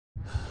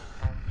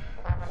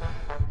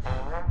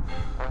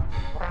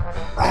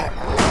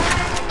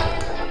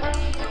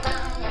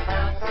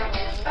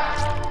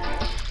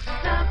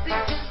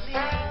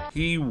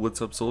Hey,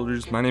 what's up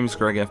soldiers? My name is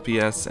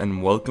GregFPS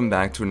and welcome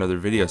back to another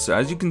video. So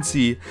as you can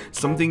see,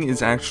 something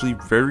is actually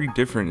very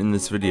different in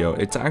this video.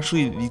 It's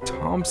actually the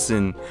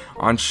Thompson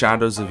on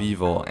Shadows of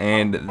Evil,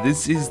 and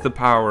this is the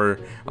power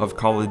of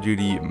Call of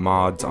Duty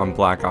mods on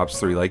Black Ops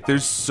 3. Like,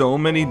 there's so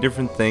many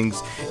different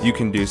things you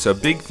can do. So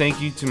big thank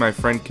you to my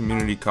friend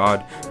Community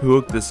COD who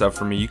hooked this up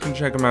for me. You can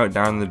check him out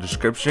down in the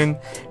description,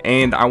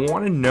 and I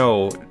want to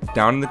know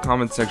down in the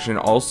comment section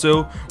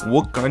also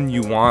what gun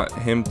you want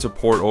him to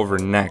port over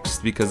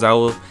next, because I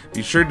will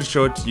be sure to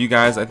show it to you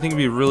guys. I think it'd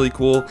be really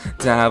cool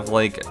to have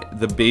like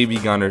the baby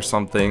gun or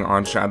something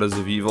on Shadows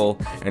of Evil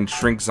and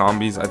shrink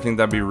zombies. I think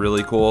that'd be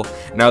really cool.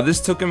 Now this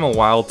took him a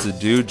while to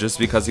do just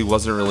because he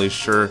wasn't really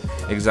sure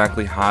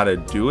exactly how to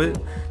do it,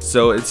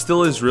 so it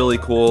still is really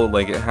cool.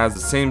 Like, it has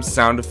the same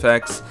sound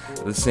effects,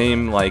 the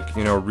same, like,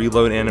 you know,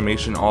 reload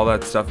animation, all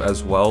that stuff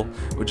as well,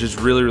 which is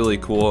really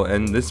cool.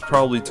 And this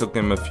probably took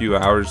him a few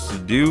hours to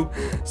do,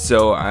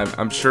 so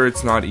I'm sure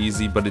it's not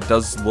easy, but it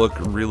does look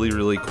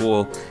really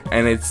cool.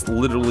 And it's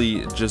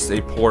literally just a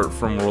port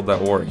from World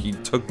at War. He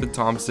took the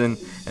Thompson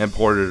and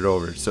ported it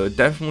over, so it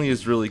definitely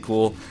is really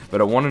cool. But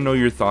I want to know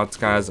your thoughts,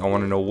 guys. I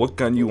want to know what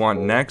gun you want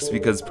next,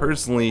 because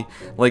personally,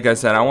 like I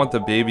said, I want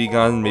the baby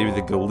gun. Maybe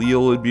the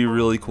Galil would be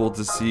really cool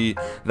to see.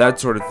 That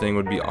sort of thing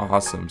would be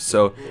awesome.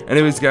 So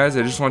anyways, guys,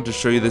 I just wanted to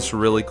show you this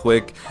really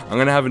quick. I'm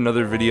gonna have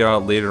another video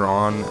out later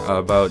on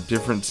about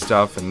different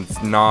stuff, and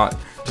it's not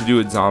to do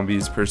with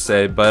zombies per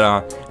se.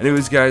 But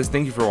anyways, guys,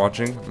 thank you for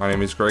watching. My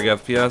name is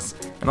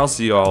GregFPS, and I'll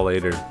see you all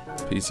later.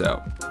 Peace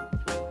out.